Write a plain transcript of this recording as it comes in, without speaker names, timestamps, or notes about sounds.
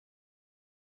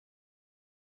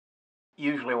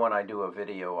Usually when I do a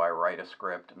video, I write a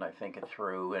script and I think it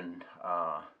through and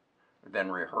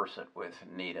then rehearse it with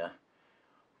Nita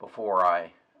before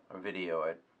I video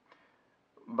it.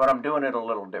 But I'm doing it a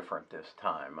little different this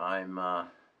time. I'm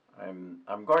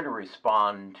going to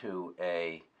respond to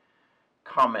a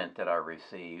comment that I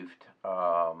received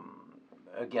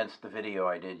against the video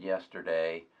I did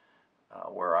yesterday,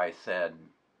 where I said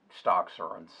stocks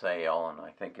are on sale, and I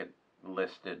think it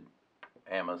listed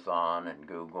Amazon and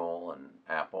Google and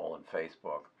Apple and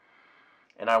Facebook.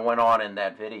 And I went on in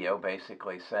that video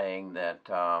basically saying that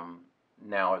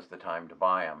now is the time to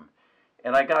buy them.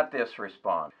 And I got this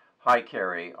response. Hi,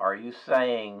 Carrie, are you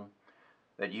saying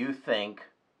that you think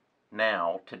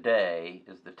now, today,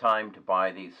 is the time to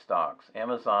buy these stocks?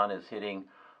 Amazon is hitting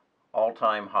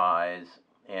all-time highs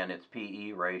and its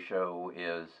PE ratio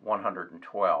is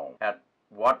 112. At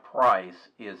what price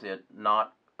is it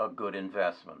not a good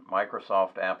investment?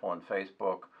 Microsoft, Apple, and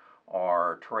Facebook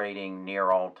are trading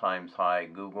near all-time high.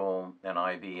 Google and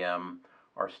IBM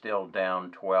are still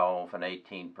down 12 and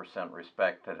 18%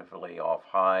 respectively off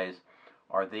highs.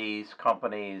 Are these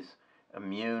companies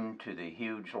immune to the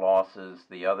huge losses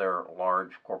the other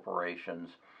large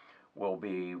corporations will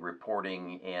be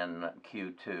reporting in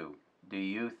Q2? Do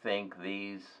you think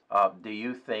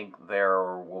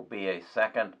there will be a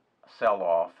second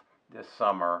sell-off this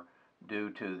summer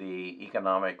due to the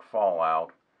economic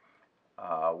fallout,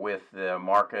 with the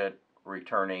market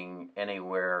returning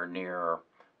anywhere near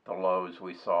the lows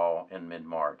we saw in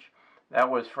mid-March? That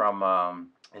was from,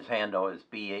 his handle is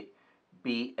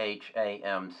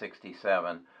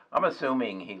BHAM67. I'm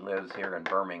assuming he lives here in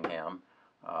Birmingham.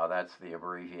 That's the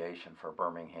abbreviation for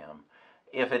Birmingham.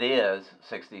 If it is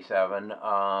 67,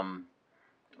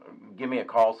 give me a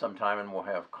call sometime and we'll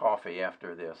have coffee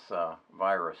after this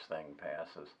virus thing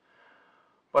passes.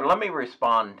 But let me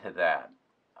respond to that.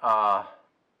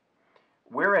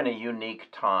 We're in a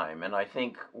unique time, and I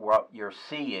think what you're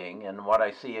seeing and what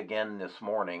I see again this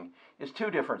morning is two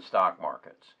different stock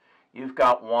markets. You've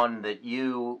got one that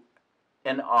you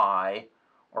and I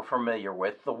are familiar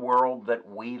with, the world that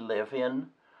we live in,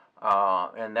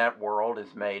 and that world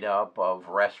is made up of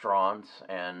restaurants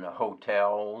and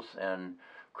hotels and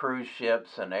cruise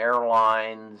ships and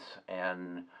airlines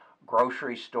and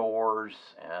grocery stores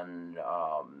and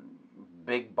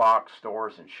big box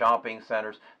stores and shopping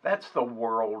centers. That's the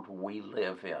world we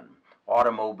live in.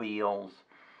 Automobiles.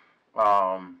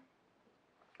 And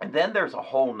then there's a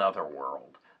whole nother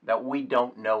world that we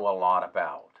don't know a lot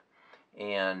about.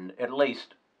 And at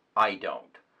least I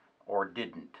don't, or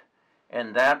didn't.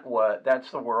 And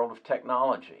that's the world of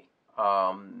technology.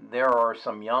 There are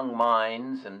some young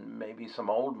minds and maybe some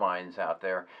old minds out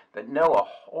there that know a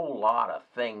whole lot of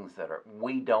things that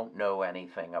we don't know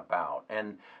anything about,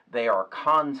 and they are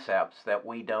concepts that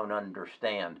we don't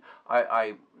understand.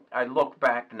 I look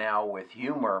back now with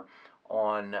humor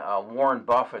on Warren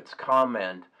Buffett's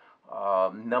comment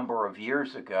a number of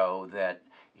years ago that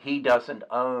he doesn't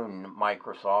own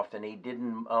Microsoft and he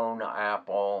didn't own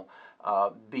Apple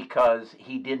because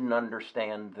he didn't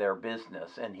understand their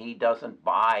business, and he doesn't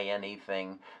buy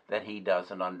anything that he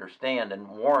doesn't understand. And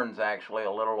Warren's actually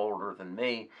a little older than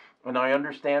me, and I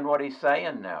understand what he's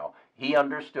saying now. He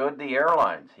understood the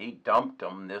airlines. He dumped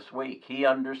them this week. He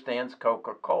understands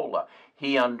Coca-Cola.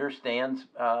 He understands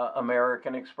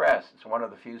American Express. It's one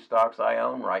of the few stocks I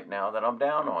own right now that I'm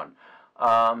down on.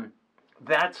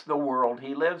 That's the world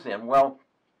he lives in. Well,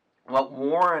 what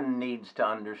Warren needs to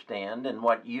understand and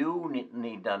what you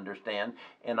need to understand,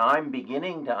 and I'm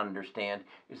beginning to understand,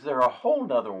 is there a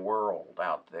whole other world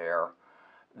out there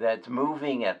that's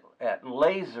moving at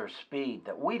laser speed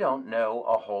that we don't know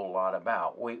a whole lot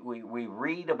about. We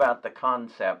read about the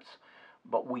concepts,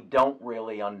 but we don't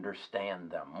really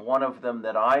understand them. One of them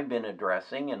that I've been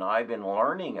addressing and I've been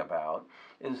learning about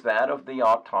is that of the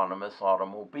autonomous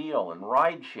automobile and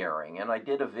ride sharing. And I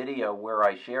did a video where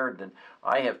I shared that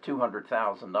I have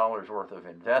 $200,000 worth of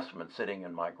investment sitting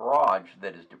in my garage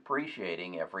that is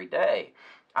depreciating every day.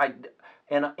 And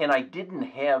I didn't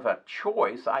have a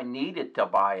choice. I needed to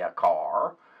buy a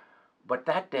car, but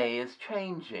that day is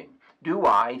changing. Do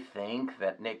I think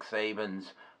that Nick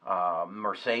Saban's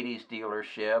Mercedes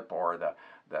dealership or the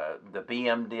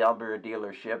BMW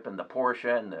dealership and the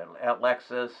Porsche and the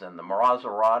Lexus and the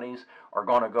Maseratis are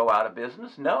going to go out of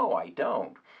business? No, I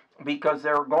don't. Because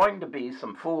there are going to be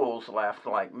some fools left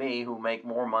like me who make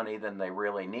more money than they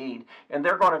really need, and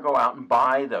they're going to go out and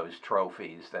buy those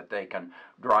trophies that they can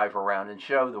drive around and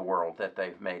show the world that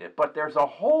they've made it. But there's a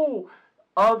whole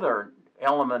other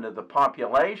element of the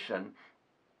population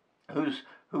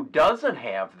who doesn't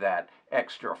have that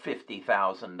extra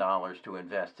 $50,000 to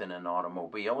invest in an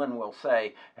automobile and will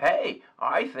say, hey,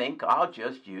 I think I'll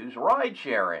just use ride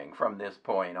sharing from this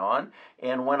point on,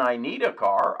 and when I need a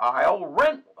car, I'll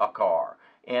rent a car,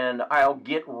 and I'll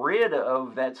get rid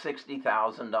of that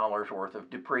 $60,000 worth of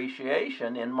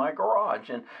depreciation in my garage.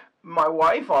 And my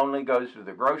wife only goes to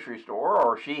the grocery store,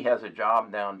 or she has a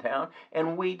job downtown,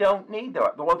 and we don't need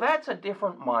that. Well, that's a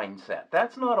different mindset.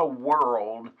 That's not a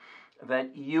world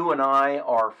that you and I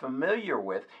are familiar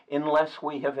with unless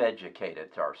we have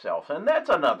educated ourselves. And that's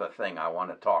another thing I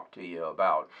want to talk to you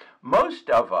about.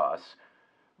 Most of us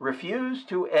refuse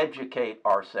to educate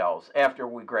ourselves after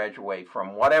we graduate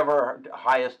from whatever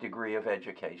highest degree of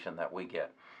education that we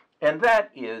get. And that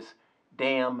is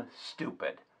damn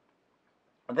stupid.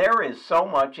 There is so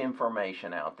much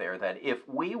information out there that if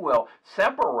we will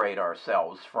separate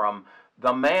ourselves from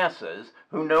the masses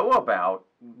who know about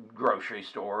grocery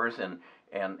stores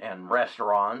and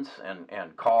restaurants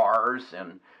and cars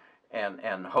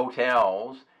and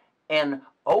hotels, and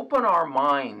open our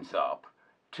minds up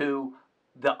to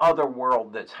the other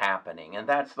world that's happening, and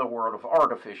that's the world of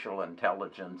artificial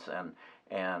intelligence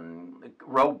and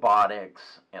robotics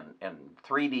and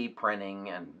 3D printing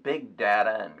and big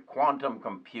data and quantum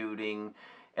computing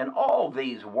and all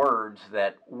these words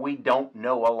that we don't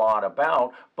know a lot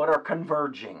about but are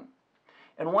converging.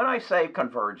 And when I say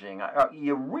converging,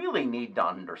 you really need to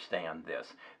understand this.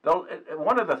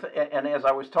 And as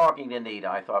I was talking to Nita,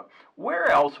 I thought, where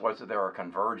else was there a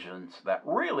convergence that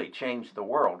really changed the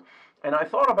world? And I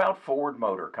thought about Ford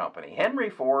Motor Company.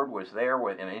 Henry Ford was there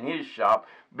in his shop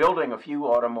building a few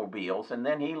automobiles, and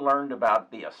then he learned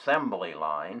about the assembly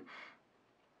line.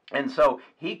 And so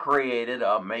he created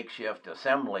a makeshift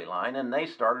assembly line, and they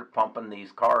started pumping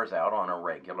these cars out on a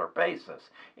regular basis.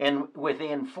 And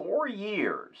within 4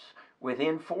 years,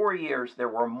 there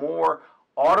were more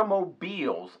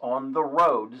automobiles on the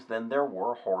roads than there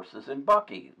were horses and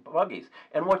buggies.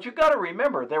 And what you got to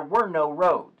remember, there were no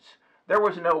roads. There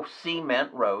was no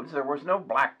cement roads. There was no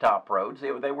blacktop roads.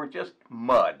 They were just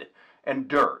mud and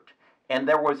dirt. And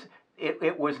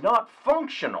it was not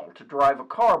functional to drive a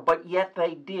car, but yet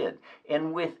they did.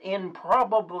 And within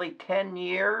probably 10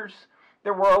 years,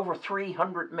 there were over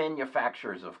 300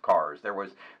 manufacturers of cars. There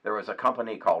was a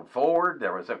company called Ford.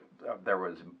 There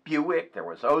was Buick. There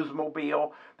was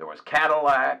Oldsmobile. There was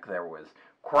Cadillac. There was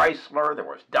Chrysler, there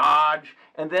was Dodge,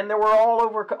 and then there were all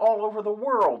over the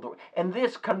world. And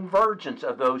this convergence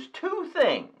of those two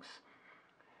things,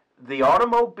 the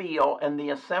automobile and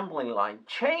the assembly line,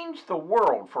 changed the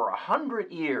world for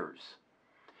 100 years.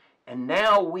 And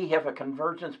now we have a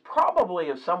convergence probably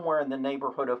of somewhere in the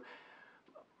neighborhood of,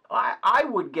 I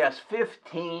would guess,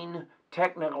 15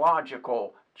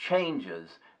 technological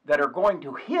changes that are going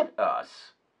to hit us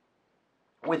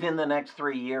within the next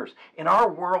 3 years. And our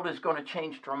world is going to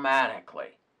change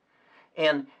dramatically.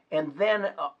 And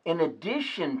then, in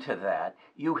addition to that,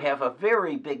 you have a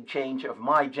very big change of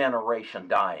my generation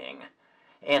dying.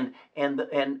 And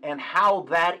how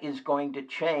that is going to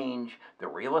change the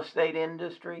real estate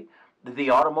industry,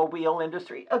 the automobile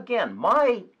industry. Again,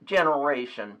 my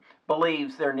generation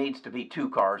believes there needs to be 2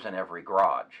 cars in every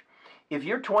garage. If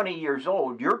you're 20 years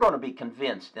old, you're going to be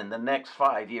convinced in the next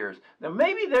 5 years that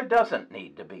maybe there doesn't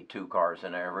need to be 2 cars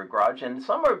in every garage. And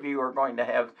some of you are going to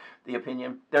have the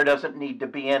opinion there doesn't need to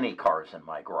be any cars in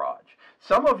my garage.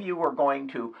 Some of you are going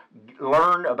to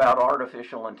learn about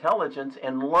artificial intelligence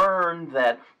and learn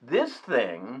that this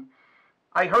thing,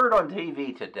 I heard on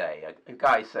TV today, a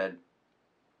guy said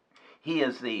he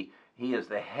is the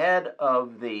head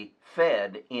of the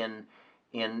Fed in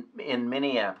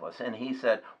Minneapolis, and he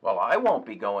said, well, I won't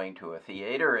be going to a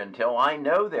theater until I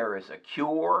know there is a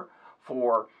cure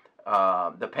for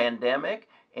the pandemic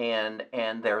and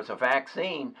there's a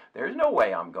vaccine. There's no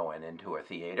way I'm going into a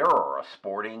theater or a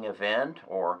sporting event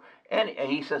and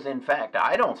he says, in fact,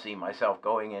 I don't see myself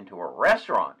going into a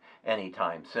restaurant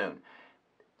anytime soon.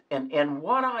 And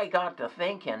what I got to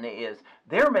thinking is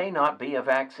there may not be a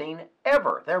vaccine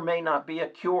ever. There may not be a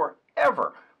cure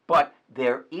ever. But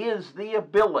there is the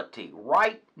ability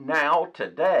right now,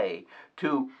 today,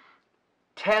 to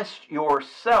test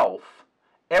yourself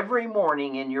every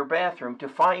morning in your bathroom to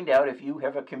find out if you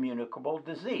have a communicable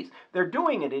disease. They're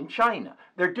doing it in China.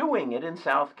 They're doing it in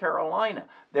South Carolina.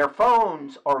 Their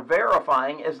phones are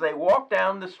verifying as they walk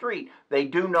down the street they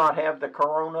do not have the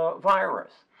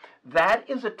coronavirus. That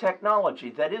is a technology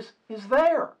that is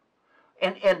there.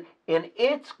 And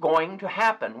it's going to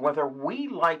happen whether we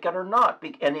like it or not.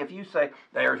 And if you say,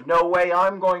 there's no way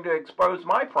I'm going to expose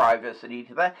my privacy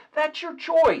to that, that's your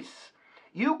choice.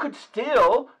 You could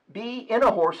still be in a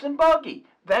horse and buggy.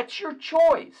 That's your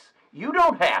choice. You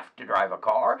don't have to drive a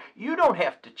car. You don't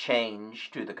have to change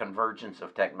to the convergence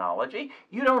of technology.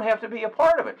 You don't have to be a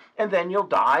part of it. And then you'll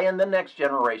die, and the next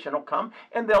generation will come,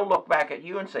 and they'll look back at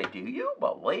you and say, do you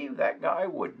believe that guy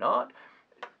would not?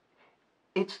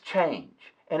 It's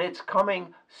change, and it's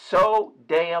coming so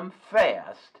damn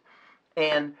fast,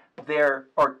 and there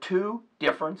are two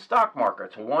different stock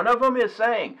markets. One of them is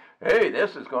saying, hey,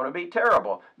 this is going to be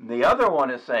terrible. The other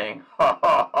one is saying, ha,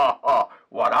 ha, ha, ha,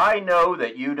 what I know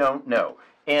that you don't know.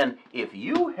 And if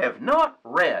you have not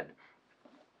read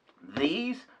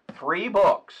these 3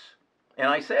 books, and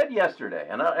I said yesterday,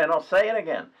 and I'll say it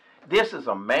again, this is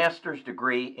a master's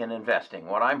degree in investing,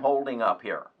 what I'm holding up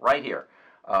here, right here.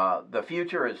 The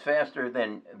future is faster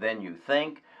than you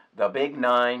think, the Big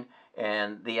 9,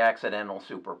 and the accidental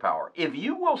superpower. If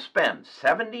you will spend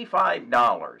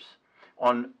 $75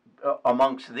 on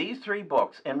amongst these 3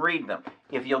 books and read them,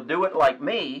 if you'll do it like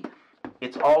me,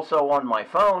 it's also on my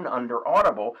phone under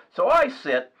Audible, so I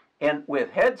sit and with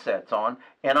headsets on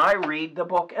and I read the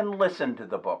book and listen to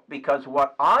the book, because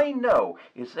what I know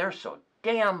is there's so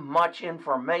damn much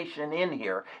information in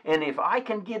here, and if I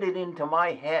can get it into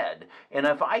my head and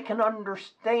if I can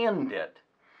understand it,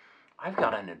 I've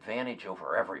got an advantage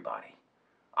over everybody.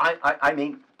 I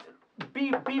mean,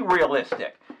 be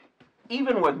realistic.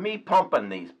 Even with me pumping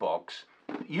these books,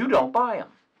 you don't buy them.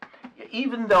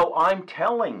 Even though I'm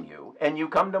telling you, and you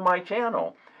come to my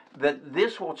channel, that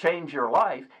this will change your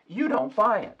life, you don't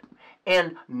buy it.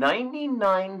 And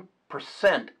 99%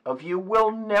 of you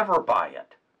will never buy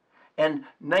it. And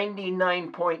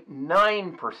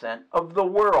 99.9% of the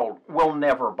world will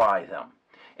never buy them.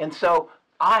 And so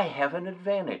I have an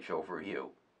advantage over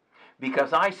you,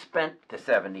 because I spent the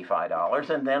 $75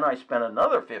 and then I spent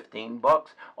another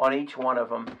 $15 on each one of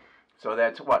them. So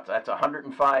that's what? That's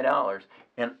 $105.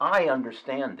 And I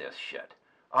understand this shit.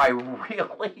 I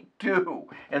really do.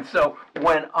 And so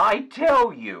when I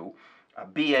tell you,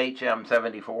 BHM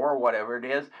 74 or whatever it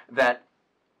is, that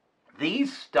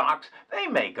these stocks, they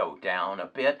may go down a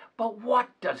bit, but what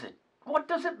does it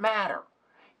matter?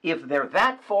 If they're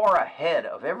that far ahead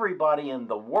of everybody in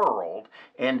the world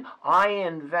and I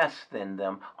invest in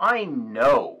them, I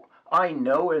know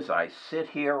as I sit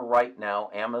here right now,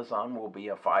 Amazon will be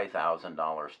a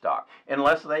 $5,000 stock.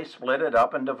 Unless they split it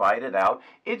up and divide it out,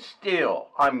 it's still,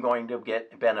 I'm going to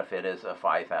get benefit as a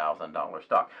 $5,000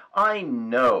 stock. I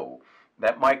know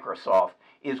that Microsoft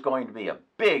is going to be a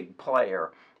big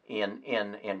player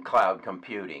in cloud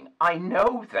computing. I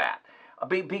know that.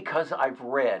 Because I've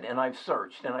read and I've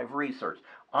searched and I've researched.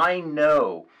 I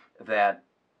know that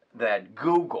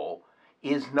Google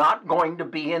is not going to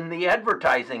be in the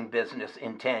advertising business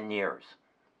in 10 years.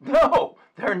 No,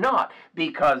 they're not,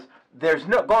 because there's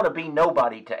going to be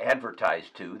nobody to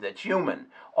advertise to that's human.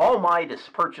 All my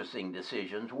purchasing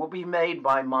decisions will be made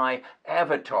by my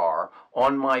avatar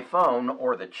on my phone,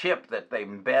 or the chip that they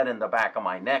embed in the back of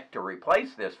my neck to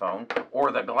replace this phone,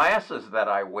 or the glasses that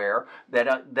I wear that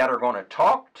are going to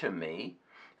talk to me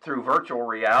through virtual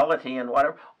reality and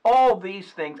whatever. All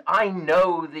these things, I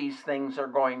know these things are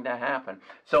going to happen.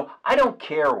 So I don't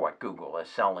care what Google is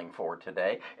selling for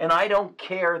today, and I don't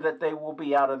care that they will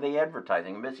be out of the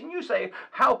advertising business. And you say,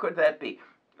 how could that be?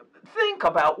 Think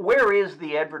about, where is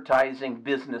the advertising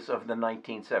business of the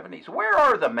 1970s? Where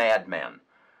are the madmen?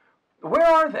 Where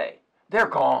are they? They're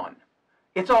gone.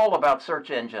 It's all about search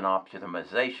engine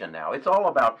optimization now. It's all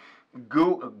about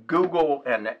Google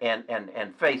and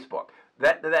Facebook.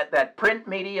 That print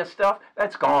media stuff,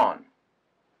 that's gone.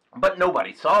 But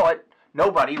nobody saw it.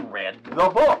 Nobody read the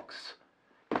books.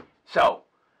 So,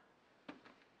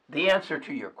 the answer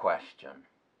to your question,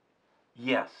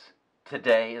 yes,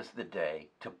 today is the day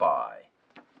to buy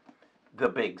the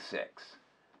big 6.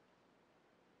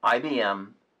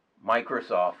 IBM,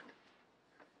 Microsoft,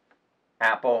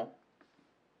 Apple,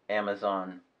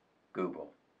 Amazon,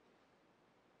 Google,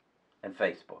 and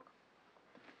Facebook.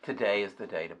 Today is the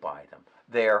day to buy them.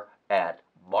 They're at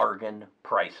bargain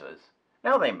prices.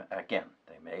 Now, they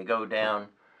may go down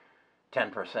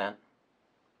 10%.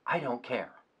 I don't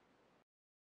care.